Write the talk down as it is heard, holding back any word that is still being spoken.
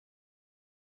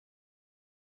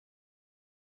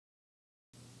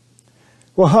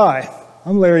Well, hi,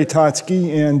 I'm Larry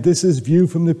Totzke, and this is View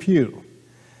from the Pew.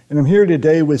 And I'm here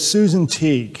today with Susan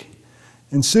Teague.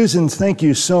 And Susan, thank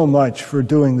you so much for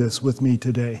doing this with me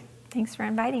today. Thanks for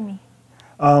inviting me.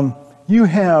 You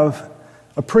have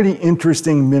a pretty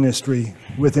interesting ministry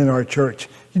within our church.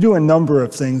 You do a number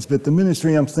of things, but the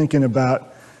ministry I'm thinking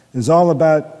about is all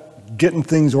about getting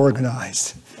things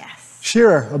organized. Yes.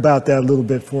 Share about that a little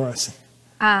bit for us.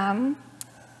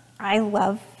 I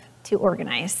love to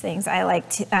organize things. I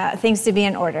like things to be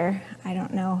in order. I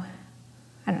don't know.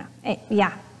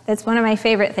 Yeah, that's one of my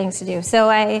favorite things to do. So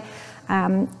I,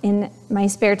 in my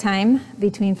spare time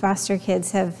between foster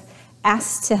kids, have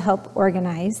asked to help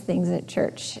organize things at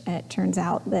church. It turns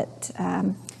out that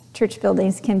church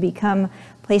buildings can become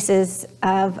places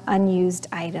of unused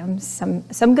items,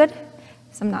 some good,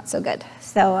 some not so good.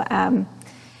 So,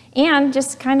 and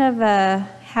just kind of a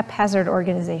haphazard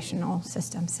organizational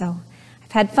system. So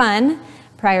I've had fun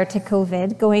prior to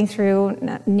COVID going through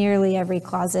nearly every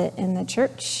closet in the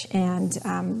church and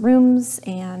rooms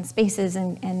and spaces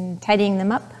and tidying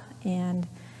them up and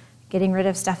getting rid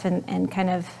of stuff and kind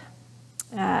of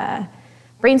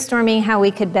brainstorming how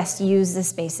we could best use the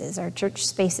spaces. Our church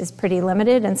space is pretty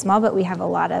limited and small, but we have a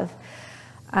lot of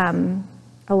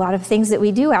things that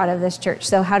we do out of this church.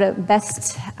 So how to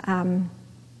best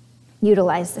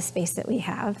utilize the space that we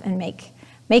have and make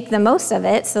the most of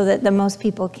it so that the most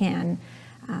people can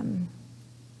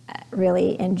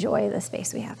really enjoy the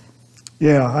space we have.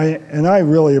 Yeah, I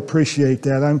really appreciate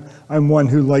that. I'm one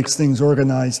who likes things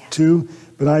organized too,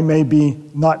 but I may be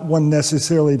not one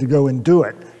necessarily to go and do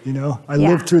it. You know, I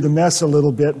live through the mess a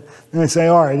little bit, and I say,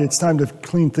 all right, it's time to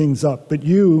clean things up. But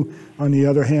you, on the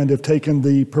other hand, have taken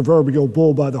the proverbial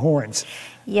bull by the horns.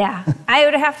 Yeah, I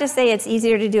would have to say it's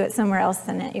easier to do it somewhere else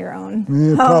than at your own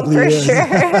home, probably for is. Sure.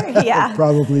 Yeah, it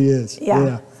probably is.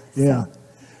 Yeah.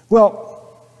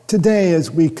 Well, today,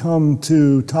 as we come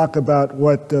to talk about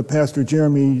what Pastor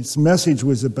Jeremy's message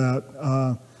was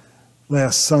about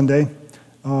last Sunday,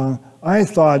 I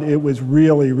thought it was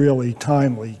really, really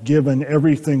timely, given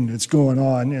everything that's going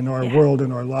on in our world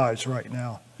and our lives right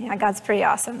now. Yeah, God's pretty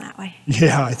awesome that way.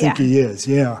 Yeah, I think He is,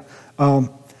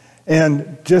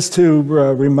 and just to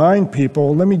remind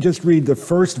people, let me just read the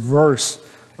first verse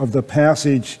of the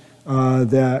passage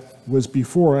that was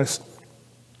before us.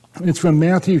 It's from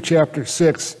Matthew chapter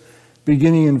 6,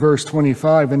 beginning in verse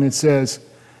 25, and it says,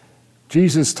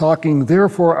 Jesus talking,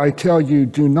 "Therefore I tell you,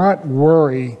 do not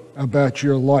worry about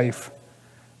your life,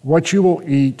 what you will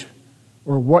eat,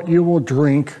 or what you will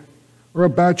drink, or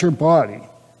about your body,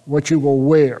 what you will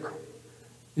wear.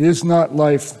 Is not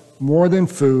life more than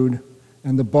food,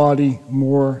 and the body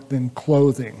more than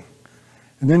clothing?"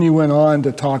 And then he went on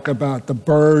to talk about the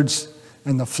birds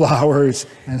and the flowers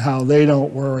and how they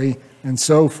don't worry and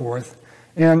so forth.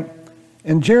 And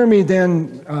Jeremy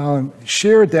then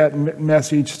shared that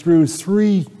message through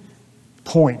 3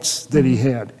 points that he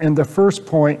had. And the first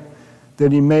point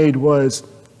that he made was,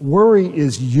 worry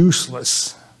is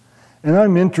useless. And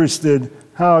I'm interested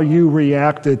how you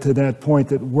reacted to that point,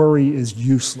 that worry is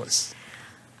useless.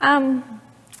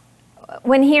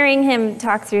 When hearing him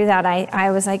talk through that, I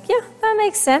was like, yeah, that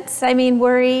makes sense. I mean,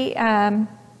 worry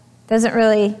doesn't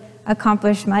really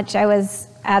accomplish much. I was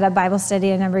at a Bible study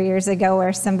a number of years ago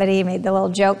where somebody made the little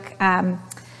joke,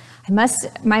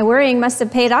 my worrying must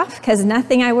have paid off because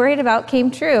nothing I worried about came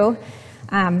true.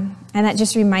 And that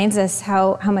just reminds us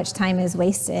how much time is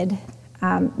wasted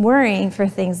worrying for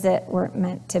things that weren't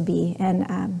meant to be.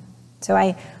 And so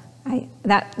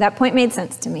that point made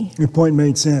sense to me. Your point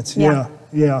made sense, yeah.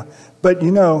 But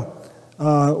you know,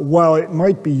 while it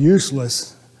might be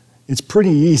useless, it's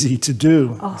pretty easy to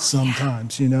do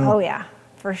sometimes, you know. Oh yeah,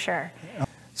 for sure.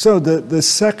 So the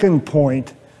second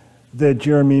point that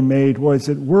Jeremy made was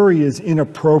that worry is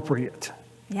inappropriate.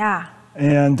 Yeah.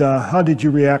 And how did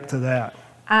you react to that?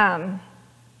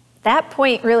 That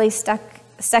point really stuck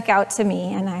out to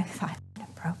me, and I thought,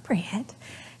 inappropriate?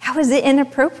 How is it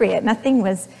inappropriate? Nothing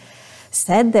was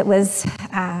said that was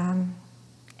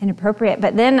inappropriate.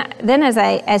 But then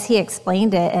as he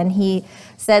explained it, and he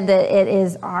said that it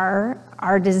is our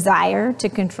desire to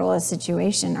control a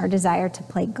situation, our desire to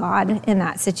play God in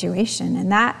that situation,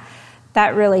 and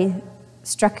that really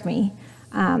struck me.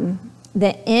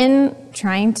 That in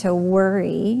trying to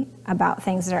worry about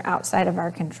things that are outside of our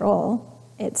control,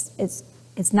 it's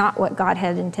not what God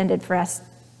had intended for us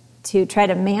to try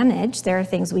to manage. There are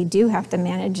things we do have to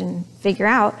manage and figure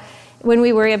out. When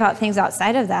we worry about things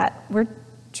outside of that, we're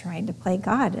trying to play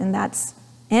God, and that's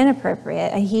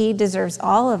inappropriate. He deserves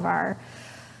all of our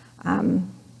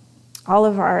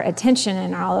attention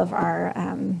and all of our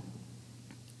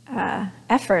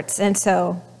efforts. And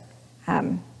so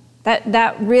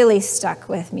That really stuck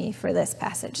with me for this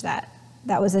passage. That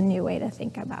was a new way to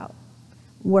think about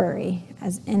worry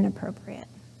as inappropriate.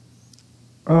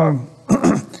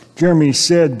 Jeremy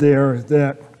said there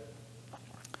that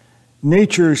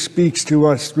nature speaks to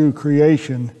us through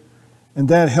creation, and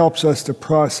that helps us to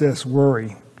process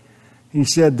worry. He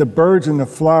said the birds and the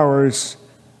flowers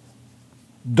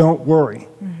don't worry.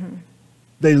 Mm-hmm.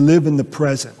 They live in the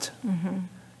present. Mm-hmm.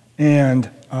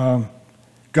 And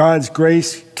God's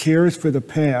grace cares for the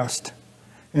past,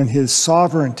 and his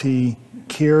sovereignty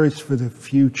cares for the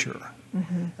future.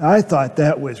 Mm-hmm. I thought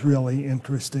that was really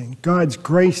interesting. God's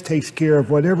grace takes care of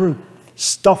whatever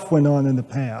stuff went on in the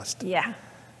past. Yeah.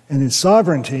 And his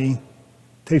sovereignty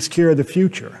takes care of the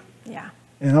future. Yeah.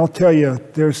 And I'll tell you,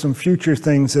 there's some future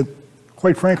things that,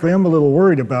 quite frankly, I'm a little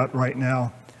worried about right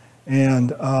now.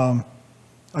 And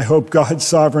I hope God's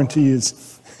sovereignty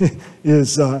is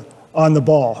on the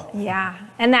ball. Yeah.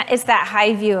 And that it's that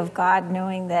high view of God,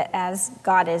 knowing that as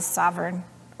God is sovereign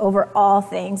over all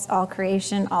things, all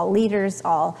creation, all leaders,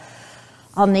 all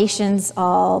nations,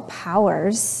 all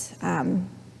powers, and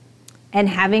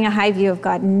having a high view of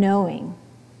God, knowing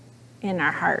in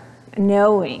our heart,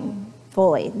 knowing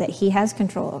fully that he has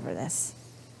control over this.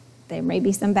 There may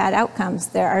be some bad outcomes.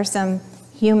 There are some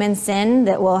human sin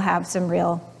that will have some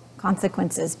real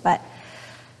consequences, but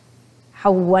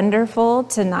how wonderful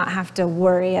to not have to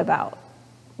worry about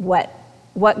what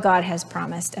God has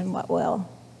promised and what will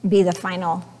be the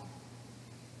final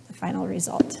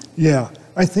result. Yeah,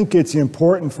 I think it's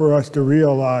important for us to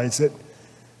realize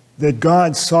that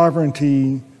God's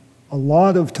sovereignty a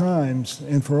lot of times,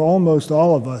 and for almost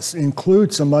all of us,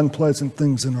 includes some unpleasant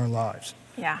things in our lives.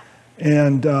 Yeah.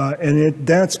 And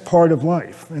that's part of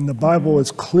life. And the Bible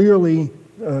is clearly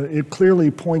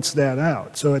points that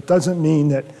out. So it doesn't mean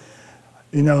that,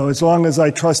 as long as I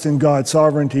trust in God's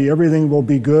sovereignty, everything will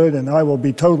be good and I will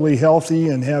be totally healthy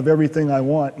and have everything I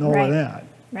want and all of that.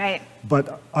 Right.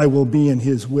 But I will be in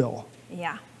his will.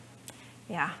 Yeah.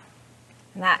 Yeah.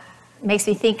 And that makes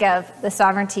me think of, the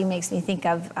sovereignty makes me think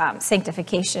of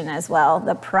sanctification as well,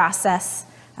 the process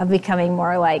of becoming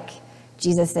more like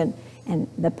Jesus and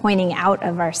the pointing out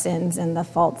of our sins and the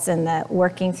faults and the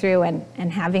working through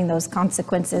and having those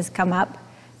consequences come up,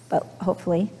 but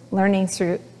hopefully learning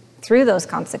through those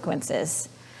consequences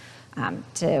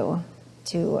to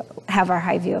have our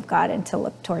high view of God and to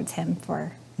look towards him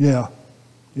for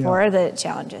the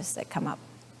challenges that come up.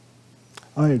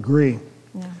 I agree.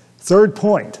 Yeah. Third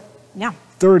point. Yeah.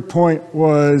 Third point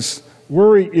was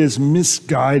worry is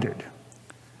misguided.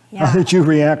 Yeah. How did you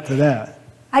react to that?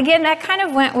 Again, that kind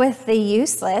of went with the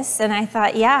useless, and I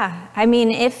thought,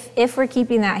 if we're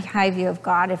keeping that high view of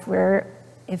God,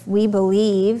 if we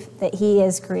believe that he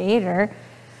is creator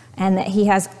and that he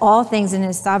has all things in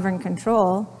his sovereign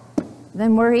control,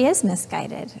 then worry is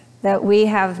misguided. That we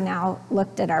have now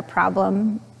looked at our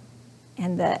problem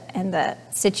and the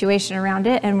situation around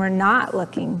it, and we're not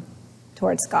looking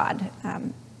towards God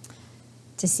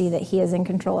to see that he is in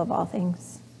control of all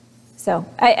things. So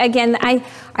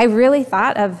I really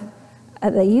thought of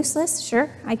the useless,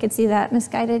 sure, I could see that,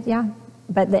 misguided, yeah.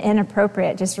 But the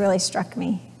inappropriate just really struck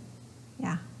me,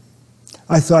 yeah.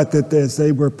 I thought that as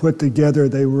they were put together,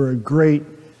 they were a great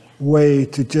way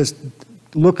to just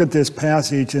look at this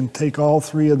passage and take all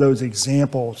three of those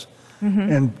examples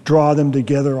and draw them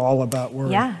together all about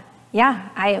worry. Yeah,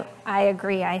 I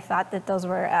agree. I thought that those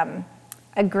were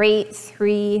a great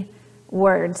 3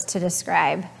 words to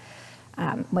describe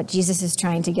what Jesus is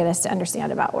trying to get us to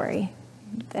understand about worry,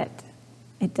 that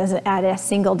it doesn't add a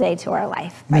single day to our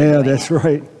life. Yeah, that's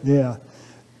right. Yeah.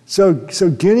 So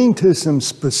getting to some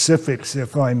specifics,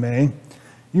 if I may,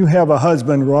 you have a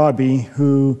husband, Robbie,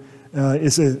 who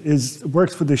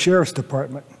works for the sheriff's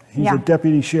department. He's a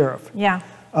deputy sheriff. Yeah.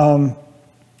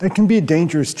 That can be a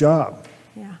dangerous job.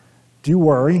 Yeah. Do you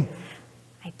worry?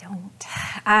 I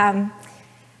don't.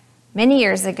 Many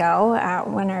years ago,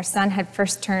 when our son had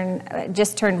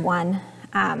just turned 1,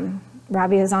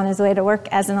 Robbie was on his way to work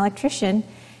as an electrician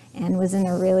and was in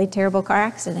a really terrible car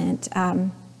accident.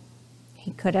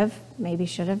 He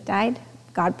should have died.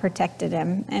 God protected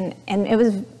him, and it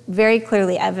was very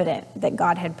clearly evident that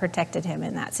God had protected him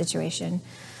in that situation.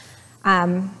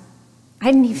 I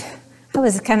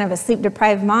was kind of a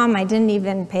sleep-deprived mom. I didn't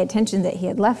even pay attention that he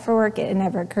had left for work. It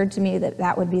never occurred to me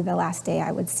that would be the last day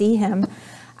I would see him.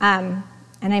 And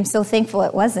I'm so thankful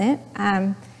it wasn't.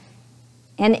 And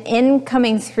in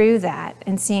coming through that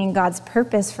and seeing God's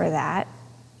purpose for that,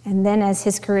 and then as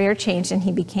his career changed and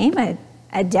he became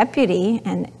a deputy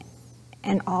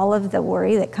and all of the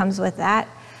worry that comes with that,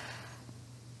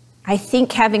 I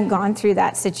think having gone through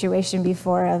that situation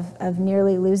before of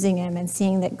nearly losing him and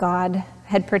seeing that God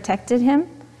had protected him,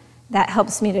 that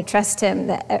helps me to trust him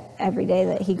that every day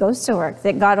that he goes to work,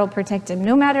 that God will protect him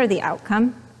no matter the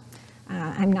outcome.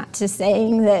 I'm not just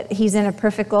saying that he's in a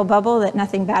perfect little bubble, that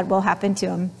nothing bad will happen to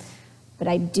him, but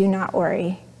I do not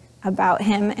worry about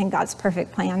him and God's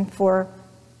perfect plan for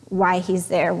why he's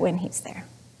there when he's there.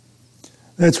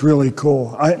 That's really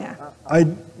cool. I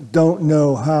don't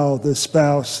know how the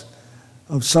spouse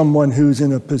of someone who's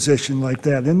in a position like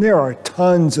that, and there are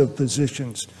tons of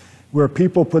positions where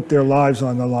people put their lives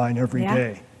on the line every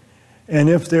day. And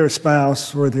if their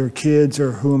spouse or their kids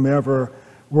or whomever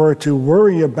were to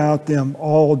worry about them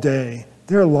all day,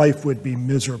 their life would be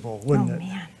miserable, wouldn't it? Oh,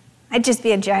 man. I'd just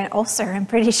be a giant ulcer, I'm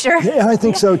pretty sure. Yeah, I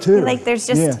think so too. Like there's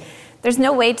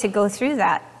no way to go through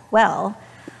that well.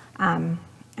 And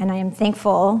I am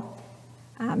thankful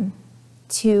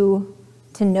to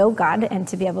know God and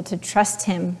to be able to trust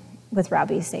him with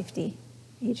Robbie's safety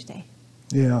each day.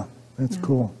 Yeah, that's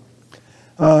cool.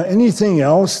 Anything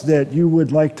else that you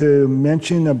would like to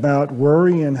mention about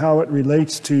worry and how it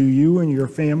relates to you and your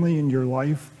family and your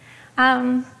life?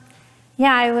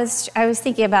 Yeah, I was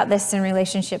thinking about this in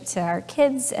relationship to our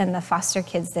kids and the foster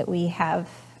kids that we have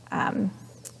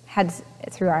had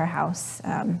through our house.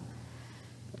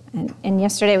 And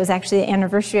yesterday was actually the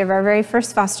anniversary of our very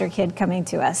first foster kid coming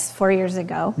to us 4 years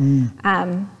ago.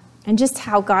 And just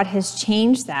how God has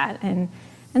changed that. And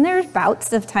there's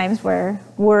bouts of times where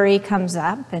worry comes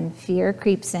up and fear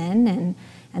creeps in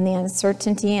and the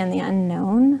uncertainty and the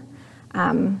unknown.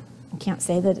 I can't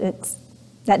say that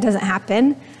that doesn't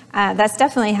happen. That's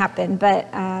definitely happened,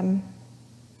 but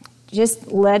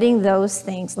just letting go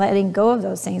of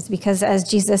those things, because as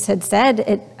Jesus had said,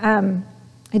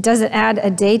 it doesn't add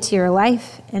a day to your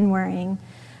life in worrying,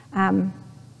 and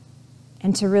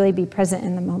to really be present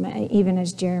in the moment, even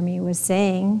as Jeremy was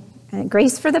saying,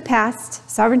 grace for the past,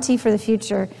 sovereignty for the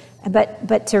future,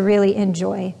 but to really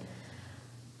enjoy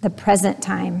the present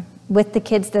time with the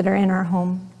kids that are in our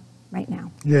home right now.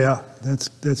 Yeah,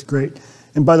 that's great.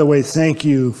 And by the way, thank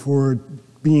you for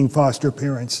being foster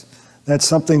parents. That's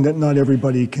something that not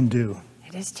everybody can do.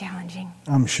 It is challenging.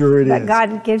 I'm sure it is. But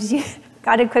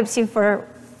God equips you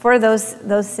for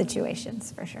those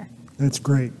situations, for sure. That's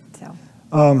great. So,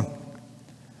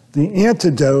 the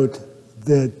antidote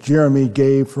that Jeremy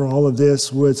gave for all of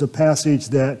this was a passage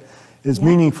that is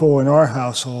meaningful in our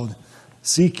household.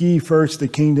 Seek ye first the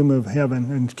kingdom of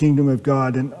heaven and kingdom of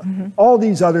God, and all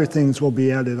these other things will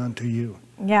be added unto you.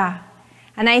 Yeah.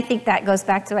 And I think that goes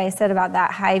back to what I said about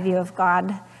that high view of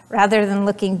God, rather than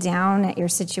looking down at your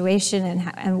situation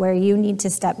and where you need to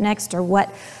step next, or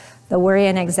what the worry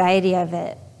and anxiety of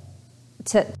it,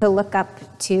 to look up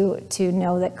to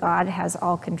know that God has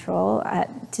all control,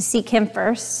 to seek him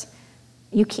first.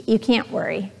 You can't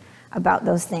worry about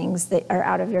those things that are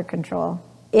out of your control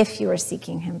if you are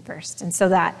seeking him first. And so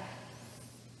that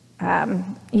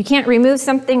you can't remove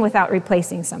something without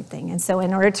replacing something. And so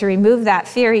in order to remove that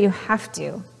fear, you have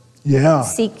to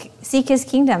seek his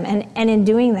kingdom. And in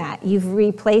doing that, you've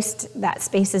replaced that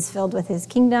space is filled with his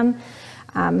kingdom,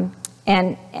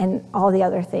 and all the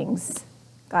other things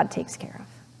God takes care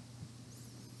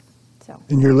of. So.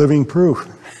 And you're living proof.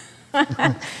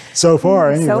 So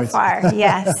far, anyway. So far,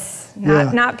 yes.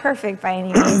 Not perfect by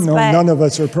any means. No, none of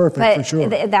us are perfect, for sure.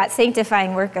 That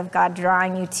sanctifying work of God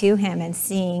drawing you to him and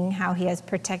seeing how he has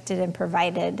protected and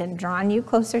provided and drawn you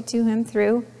closer to him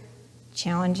through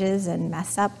challenges and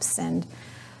mess ups and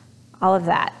all of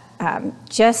that,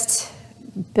 just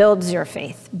builds your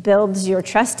faith, builds your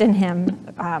trust in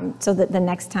him, so that the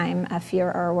next time a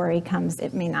fear or a worry comes,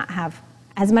 it may not have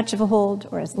as much of a hold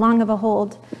or as long of a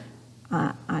hold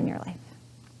on your life.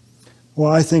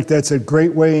 Well, I think that's a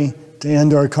great way to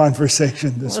end our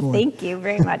conversation this morning. Thank you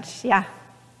very much. Yeah.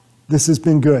 This has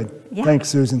been good. Yeah. Thanks,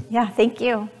 Susan. Yeah, thank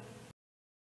you.